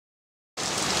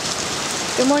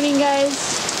Good morning, guys.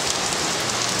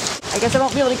 I guess I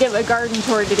won't be able to give a garden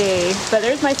tour today, but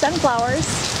there's my sunflowers.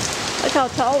 Look how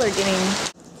tall they're getting.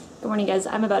 Good morning, guys.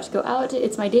 I'm about to go out.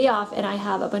 It's my day off and I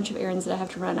have a bunch of errands that I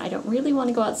have to run. I don't really want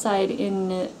to go outside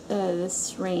in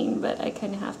this rain, but I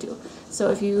kind of have to. So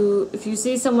if you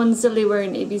see someone silly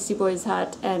wearing an ABC Boys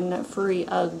hat and furry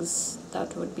Uggs,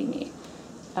 that would be me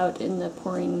out in the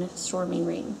pouring, stormy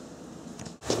rain.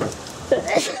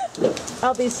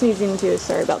 I'll be sneezing too,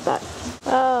 sorry about that.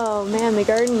 Oh man, the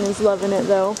garden is loving it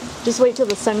though. Just wait till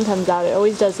the sun comes out. It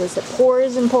always does this. It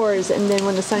pours and pours, and then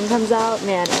when the sun comes out,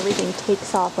 man, everything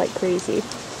takes off like crazy.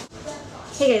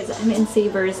 Hey guys, I'm in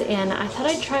Savers, and I thought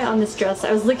I'd try on this dress.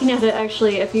 I was looking at it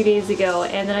actually a few days ago,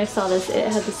 and then I saw this.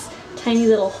 It had this tiny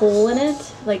little hole in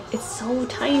it. Like, it's so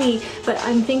tiny, but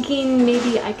I'm thinking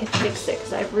maybe I could fix it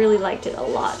because I really liked it a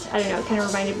lot. I don't know, it kind of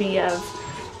reminded me of,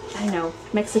 I don't know,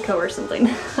 Mexico or something.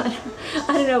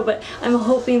 I don't know, but I'm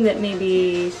hoping that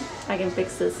maybe I can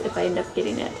fix this if I end up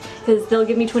getting it, because they'll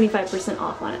give me 25%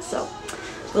 off on it, so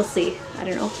we'll see. I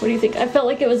don't know. What do you think? I felt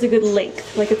like it was a good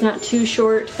length. Like, it's not too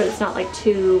short, but it's not like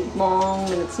too long,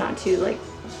 and it's not too like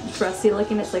dressy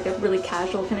looking. It's like a really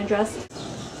casual kind of dress.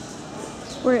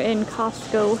 We're in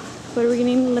Costco. What are we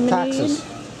getting? Lemonade? Taxes.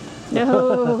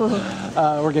 No.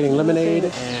 We're getting lemonade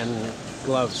and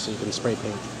gloves so you can spray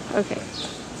paint. Okay.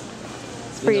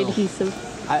 Spray adhesive.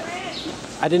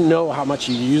 I didn't know how much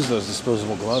you use those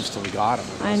disposable gloves till we got them.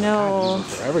 I know. Use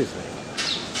them for everything.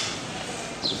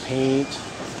 The paint,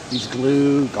 use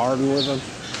glue, garden with them.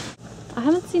 I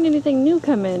haven't seen anything new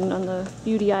come in on the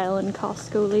beauty aisle in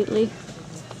Costco lately.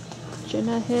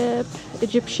 Jenna Hip,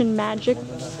 Egyptian Magic.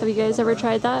 Have you guys ever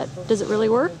tried that? Does it really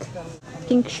work?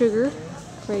 Pink Sugar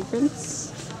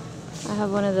fragrance. I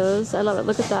have one of those. I love it.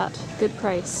 Look at that. Good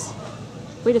price.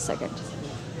 Wait a second.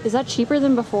 Is that cheaper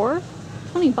than before?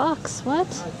 20 bucks. What?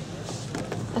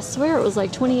 I swear it was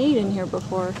like 28 in here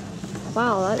before.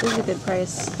 Wow, that is a good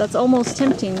price. That's almost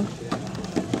tempting.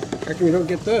 How come you don't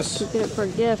get this? To get it for a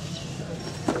gift.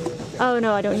 Oh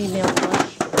no, I don't need nail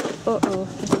polish. Uh-oh,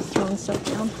 I'm just throwing stuff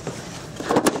down.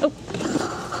 Oh.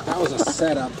 That was a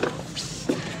setup.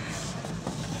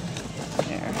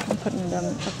 There, I'm putting them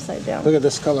upside down. Look at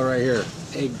this color right here.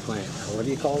 Eggplant. What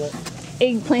do you call it?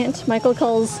 Eggplant. Michael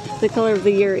calls the color of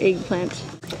the year eggplant.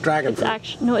 Dragon fruit.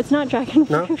 Actually, no, it's not dragon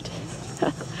No? fruit.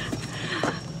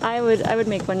 I would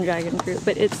make one dragon fruit,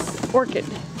 but it's orchid.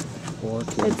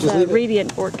 Orchid. It's a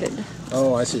radiant orchid.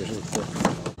 Oh, I see what you're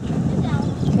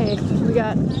saying. Okay, we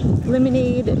got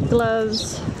lemonade,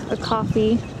 gloves, a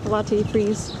coffee, a latte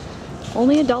freeze.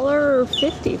 Only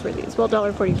 $1.50 for these. Well,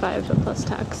 $1.45, but plus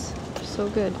tax. So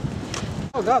good.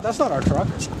 Oh God, that's not our truck.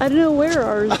 I don't know where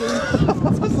ours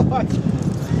is.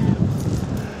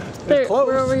 There,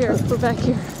 we're over here. We're back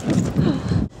here.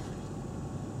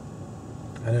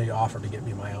 I know you offered to get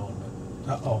me my own,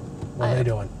 but uh-oh. What are they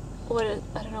doing?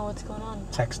 I don't know what's going on.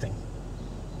 Texting.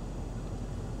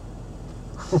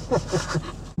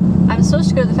 I'm supposed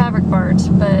to go to the fabric mart,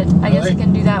 but I guess I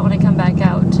can do that when I come back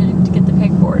out to get the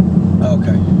pegboard.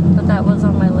 Okay. But that was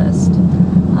on my list.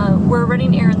 We're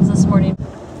running errands this morning.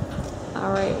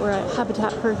 Alright, we're at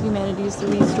Habitat for Humanity's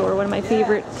store, one of my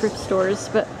favorite thrift stores,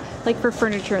 but like for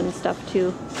furniture and stuff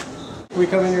too. We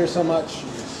come in here so much.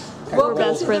 We're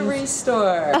best friends. The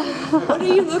store. What are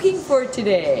you looking for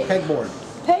today? Pegboard.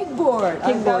 Pegboard.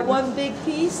 I've got one big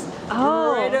piece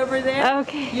right over there.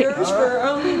 Okay. Yours for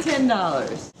only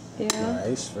 $10. Yeah.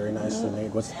 Nice, very nicely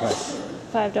made. What's the price?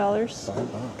 $5.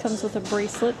 $5. Comes with a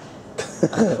bracelet.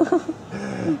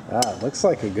 Looks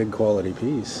like a good quality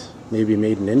piece. Maybe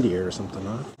made in India or something,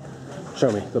 huh?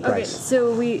 Show me the price. Okay,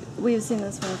 so we've seen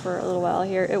this one for a little while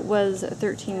here. It was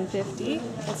 $13.50.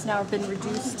 It's now been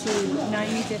reduced to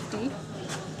 $9.50.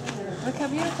 Look how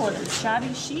beautiful it is.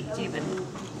 Shabby chic even.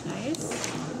 Nice.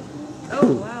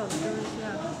 Oh wow.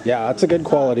 Yeah, that's a good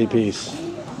quality piece.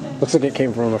 Looks like it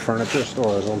came from a furniture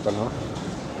store or something, huh?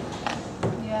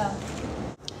 Yeah.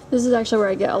 This is actually where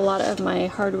I get a lot of my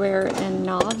hardware and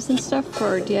knobs and stuff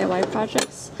for DIY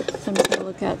projects. So I'm just going to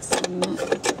look at some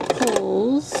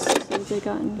holes. See what they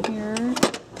got in here.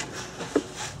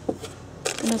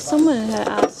 Now someone had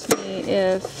asked me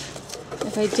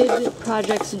if I did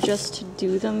projects just to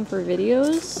do them for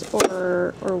videos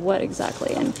or what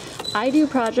exactly. And I do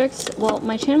projects, well,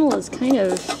 my channel is kind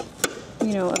of,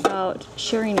 you know, about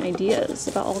sharing ideas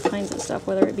about all kinds of stuff,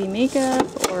 whether it be makeup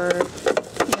or,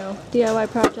 you know, DIY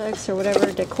projects or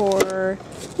whatever, decor,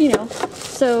 you know.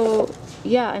 So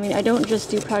yeah, I mean, I don't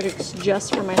just do projects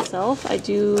just for myself. I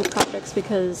do projects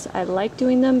because I like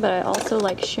doing them, but I also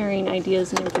like sharing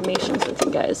ideas and information with you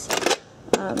guys.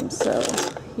 So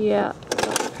yeah,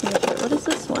 what is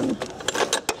this one?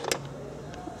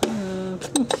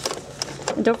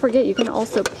 And don't forget, you can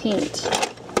also paint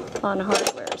on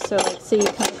hardware. So like, say you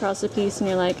come across a piece and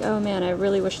you're like, oh man, I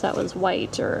really wish that was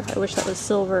white, or I wish that was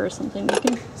silver or something. You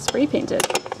can spray paint it.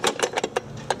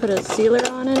 Put a sealer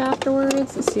on it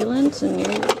afterwards, a sealant, and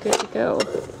you're good to go.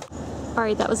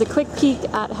 Alright, that was a quick peek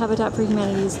at Habitat for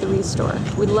Humanity's The Restore.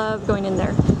 We love going in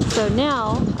there. So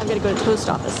now, I've got to go to the post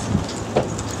office.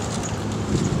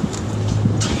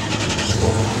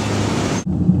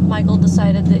 Michael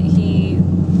decided that he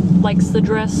likes the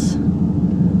dress.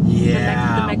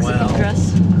 Yeah, the Mexican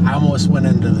dress. I almost went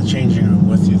into the changing room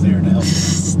with you there to help you.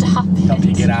 Stop it. Help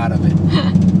you get out of it.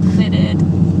 I did.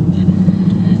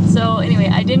 So anyway,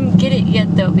 I didn't get it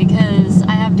yet though, because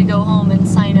I have to go home and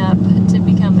sign up to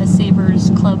become a Savers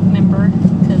Club member,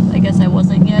 because I guess I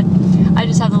wasn't yet. I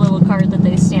just have the little card that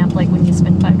they stamp, like when you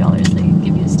spend $5 they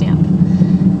give you a stamp.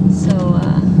 So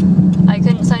I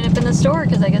couldn't sign up in the store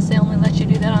because I guess they only let you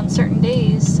do that on certain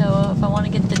days. So if I want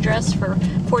to get the dress for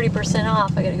 40%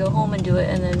 off, I gotta go home and do it,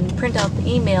 and then print out the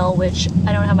email, which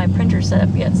I don't have my printer set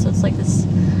up yet. So it's like this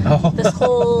this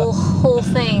whole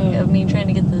thing of me trying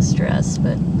to get this dress,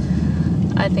 but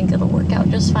I think it'll work out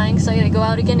just fine because I gotta go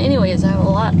out again anyways. I have a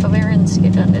lot of errands to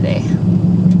get done today.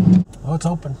 Oh, it's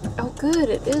open. Oh good,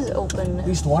 it is open. At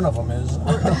least one of them is.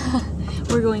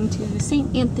 We're going to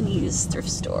St. Anthony's thrift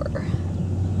store.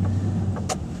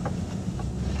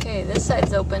 Okay, this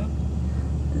side's open.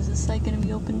 Is this side gonna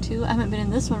be open too? I haven't been in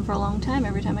this one for a long time.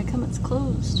 Every time I come, it's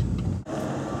closed.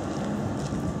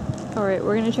 Alright,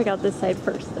 we're gonna check out this side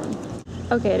first then.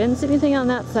 Okay, I didn't see anything on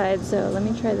that side, so let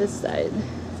me try this side.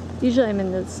 Usually I'm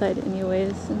in this side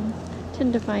anyways, and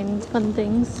tend to find fun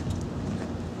things.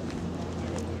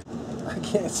 I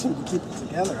can't seem to keep it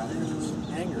together. I think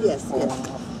it's anger. Yes,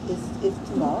 it's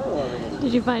tomorrow already.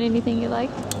 Did you find anything you like?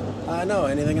 No,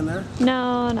 anything in there?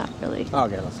 No, not really.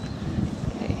 Okay, let's see.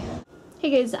 Okay. Hey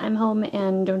guys, I'm home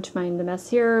and don't mind the mess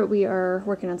here. We are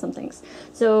working on some things.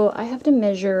 So I have to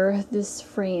measure this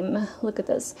frame. Look at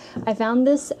this. I found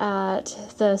this at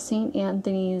the St.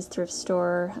 Anthony's thrift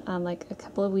store like a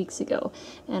couple of weeks ago,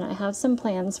 and I have some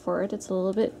plans for it. It's a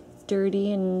little bit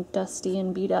dirty and dusty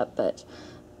and beat up, but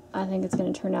I think it's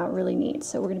going to turn out really neat.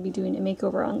 So we're going to be doing a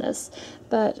makeover on this.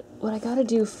 But what I got to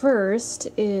do first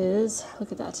is, look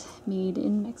at that, made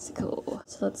in Mexico.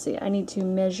 So let's see, I need to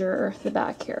measure the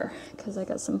back here because I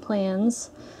got some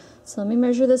plans. So let me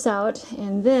measure this out,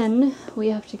 and then we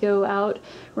have to go out,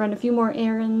 run a few more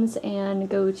errands, and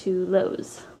go to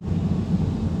Lowe's.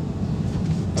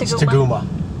 It's Taguma.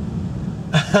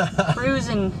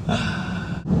 Cruising.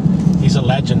 He's a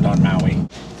legend on Maui.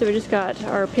 So we just got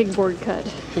our pigboard cut.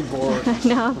 Pigboard.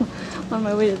 Now I'm on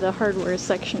my way to the hardware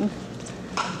section,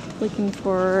 looking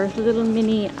for little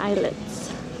mini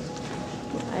eyelets.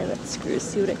 Little eyelet screws,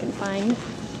 see what I can find.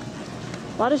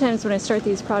 A lot of times when I start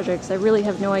these projects, I really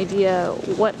have no idea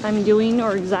what I'm doing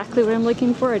or exactly what I'm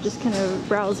looking for. I just kind of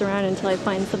browse around until I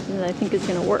find something that I think is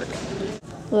going to work.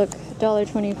 Look,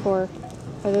 $1.24.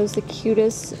 Are those the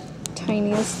cutest,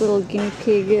 tiniest little guinea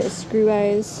pig screw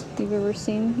eyes you've ever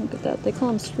seen? Look at that. They call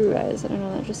them screw eyes. I don't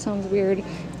know, that just sounds weird.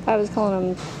 I was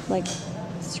calling them like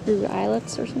screw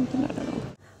eyelets or something. I don't know.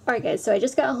 Alright guys, so I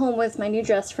just got home with my new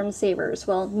dress from Savers.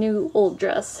 Well, new old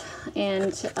dress.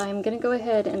 And I'm going to go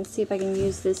ahead and see if I can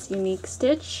use this unique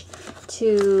stitch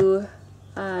to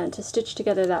stitch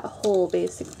together that hole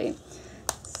basically.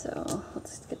 So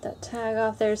let's get that tag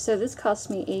off there. So this cost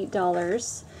me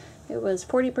 $8. It was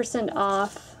 40%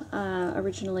 off,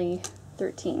 originally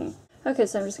 $13. Okay,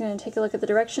 so I'm just going to take a look at the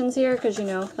directions here, because you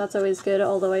know, that's always good,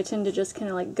 although I tend to just kind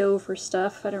of like go for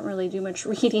stuff. I don't really do much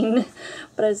reading,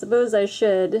 but I suppose I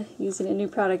should, using a new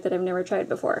product that I've never tried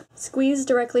before. Squeeze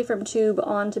directly from tube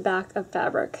onto back of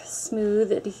fabric.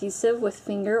 Smooth adhesive with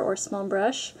finger or small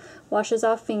brush. Washes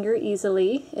off finger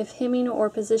easily. If hemming or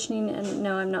positioning, and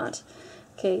no, I'm not.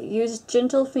 Okay, use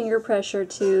gentle finger pressure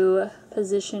to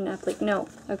position applique. No,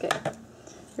 okay,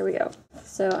 here we go.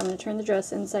 So I'm going to turn the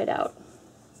dress inside out.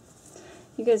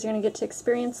 You guys are going to get to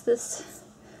experience this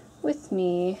with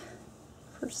me.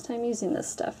 First time using this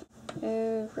stuff.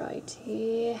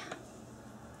 Alrighty.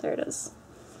 There it is.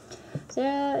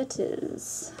 There it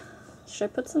is. Should I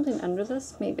put something under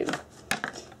this? Maybe.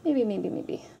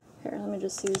 Maybe. Here, let me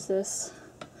just use this.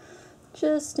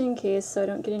 Just in case, so I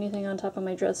don't get anything on top of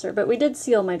my dresser. But we did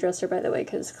seal my dresser, by the way,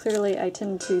 because clearly I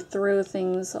tend to throw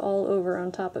things all over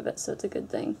on top of it, so it's a good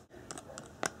thing.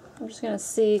 I'm just going to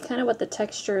see kind of what the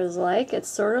texture is like. It's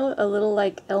sort of a little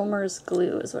like Elmer's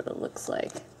glue is what it looks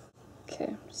like.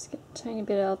 Okay, just get a tiny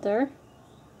bit out there.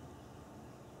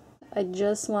 I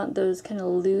just want those kind of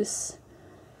loose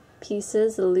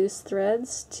pieces, the loose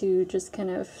threads, to just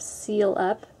kind of seal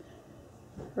up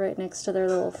right next to their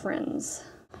little friends.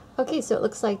 Okay, so it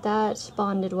looks like that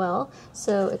bonded well.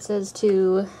 So it says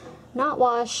to not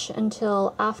wash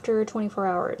until after 24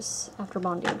 hours after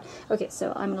bonding. Okay,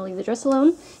 so I'm gonna leave the dress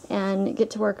alone and get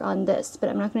to work on this, but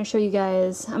I'm not gonna show you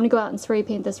guys. I'm gonna go out and spray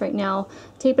paint this right now,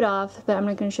 tape it off, but I'm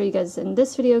not gonna show you guys in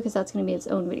this video because that's gonna be its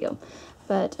own video.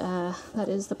 But that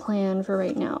is the plan for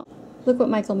right now. Look what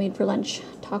Michael made for lunch.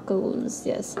 Tacos,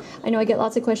 yes. I know I get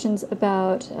lots of questions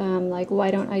about like why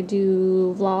don't I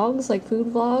do vlogs, like food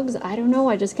vlogs. I don't know,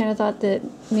 I just kind of thought that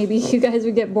maybe you guys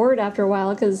would get bored after a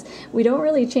while because we don't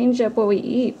really change up what we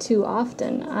eat too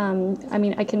often. I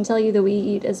mean, I can tell you that we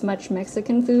eat as much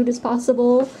Mexican food as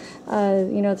possible,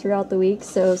 you know, throughout the week.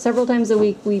 So several times a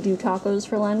week we do tacos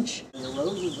for lunch. The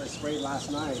roses I sprayed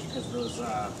last night because those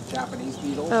Japanese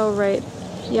beetles. Oh, right.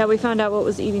 Yeah, we found out what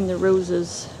was eating the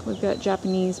roses. We've got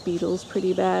Japanese beetles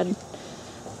pretty bad.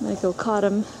 Michael caught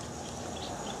them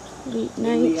late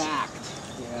night. In the act,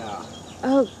 yeah.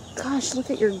 Oh gosh, look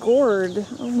at your gourd.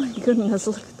 Oh my goodness,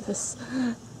 look at this.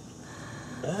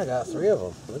 Yeah, I got 3 of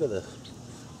them. Look at this.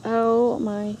 Oh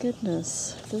my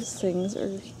goodness, those things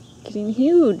are getting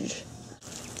huge.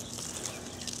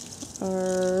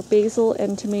 Our basil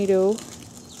and tomato.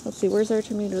 Let's see, where's our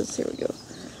tomatoes? Here we go.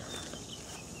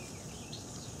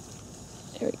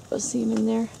 There we go, see them in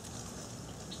there?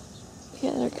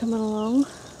 Yeah, they're coming along.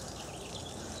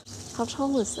 How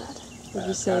tall is that, would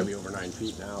you say? It's gotta be over 9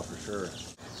 feet now, for sure.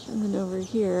 And then over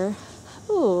here,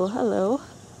 oh, hello.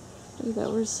 Look at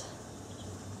that, where's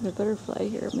a butterfly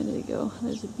here a minute ago?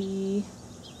 There's a bee.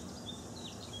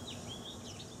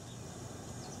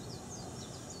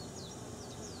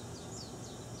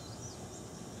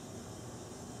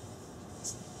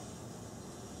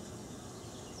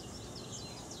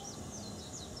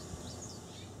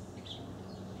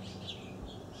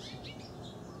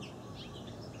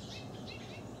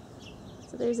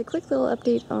 So there's a quick little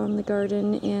update on the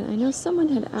garden, and I know someone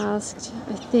had asked,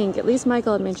 I think, at least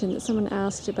Michael had mentioned that someone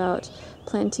asked about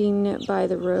planting by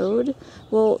the road.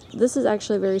 Well, this is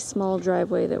actually a very small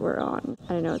driveway that we're on.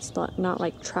 I don't know, it's not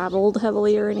like traveled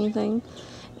heavily or anything.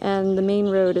 And the main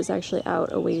road is actually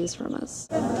out a ways from us.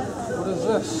 What is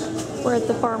this? We're at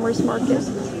the farmer's market.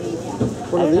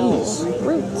 What are these?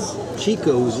 Roots.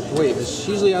 Chico's. Wait, this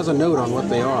usually has a note on what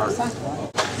they are.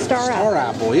 Star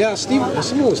apple. Yeah, someone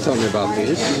was telling me about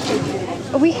these.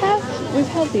 we've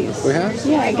had these. We have?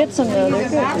 Yeah, I get some though, they're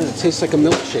good. Yeah, it tastes like a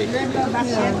milkshake.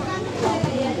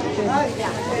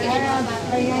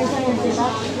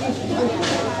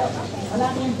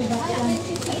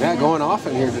 Yeah, going off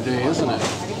in here today, isn't it?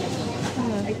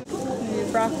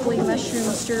 Broccoli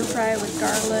mushroom stir fry with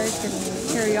garlic and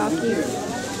teriyaki.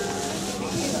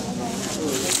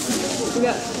 We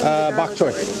got Bok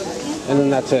choy. And then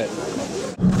that's it.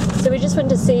 So we just went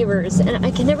to Savers, and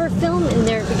I can never film in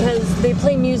there because they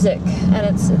play music, and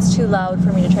it's too loud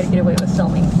for me to try to get away with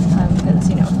filming because,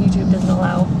 you know, YouTube doesn't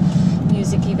allow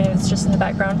music even if it's just in the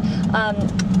background.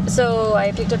 So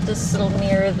I picked up this little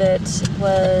mirror that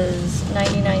was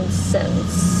 99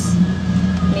 cents,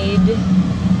 made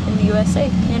in the USA,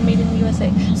 handmade in the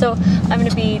USA. So I'm going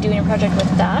to be doing a project with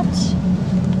that,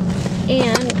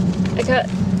 and I got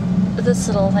this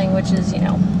little thing, which is, you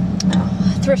know,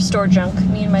 thrift store junk,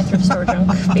 me and my thrift store junk,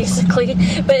 basically.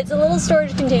 But it's a little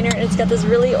storage container, and it's got this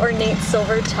really ornate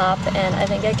silver top, and I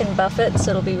think I can buff it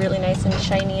so it'll be really nice and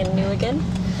shiny and new again.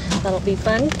 That'll be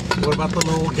fun. What about the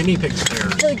little guinea pig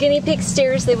stairs? The guinea pig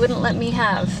stairs they wouldn't let me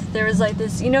have. There was like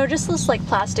this, you know, just those like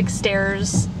plastic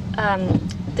stairs.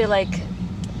 They're like,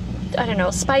 I don't know,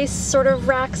 spice sort of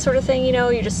rack sort of thing, you know,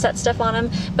 you just set stuff on them,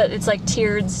 but it's like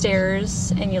tiered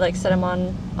stairs, and you like set them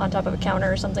on top of a counter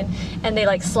or something, and they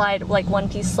like slide, like one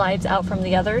piece slides out from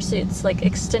the other, so it's like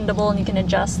extendable and you can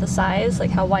adjust the size,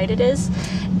 like how wide it is.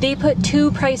 They put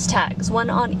 2 price tags, one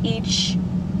on each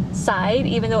side,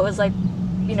 even though it was like,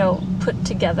 you know, put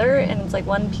together and it's like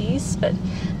one piece, but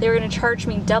they were going to charge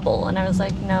me double, and I was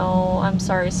like, no, I'm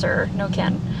sorry, sir, no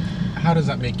can. How does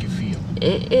that make you feel?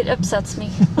 It upsets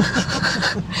me.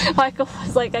 Michael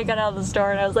was like, I got out of the store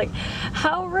and I was like,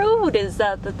 how rude is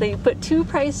that they put 2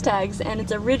 price tags and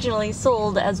it's originally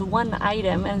sold as one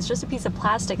item and it's just a piece of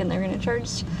plastic and they're going to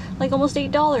charge like almost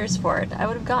 $8 for it. I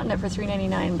would have gotten it for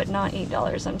 $3.99, but not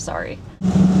 $8. I'm sorry.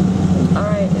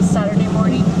 Alright, it's Saturday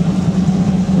morning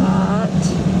at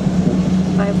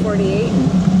 5:48.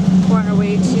 We're on our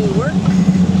way to work,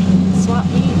 swap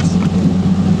meet,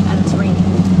 and it's raining.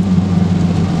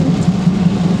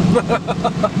 Oh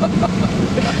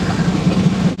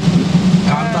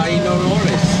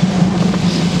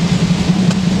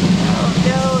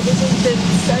no, this has been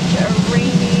such a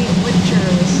rainy winter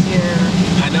this year.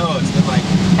 I know, it's been like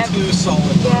 2 solid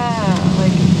months. Yeah,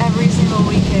 like every single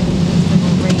weekend it's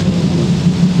been raining.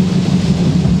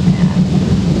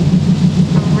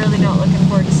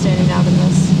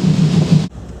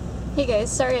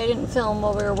 sorry I didn't film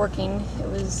while we were working. It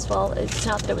was, well, it's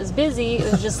not that it was busy,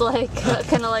 it was just like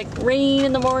kind of like rain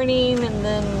in the morning, and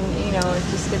then, you know, it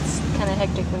just gets kind of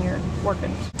hectic when you're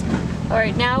working.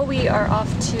 Alright, now we are off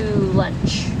to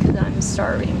lunch because I'm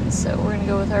starving, so we're gonna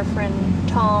go with our friend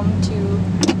Tom to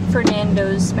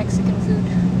Fernando's Mexican food.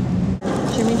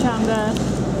 Chimichanga,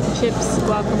 chips,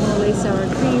 guacamole, sour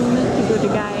cream, pico de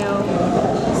gallo,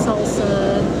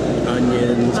 salsa,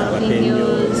 Onions,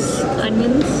 jalapenos.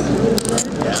 Onions?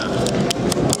 Yeah.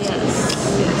 Yes.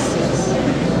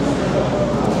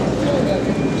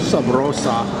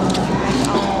 Sabrosa.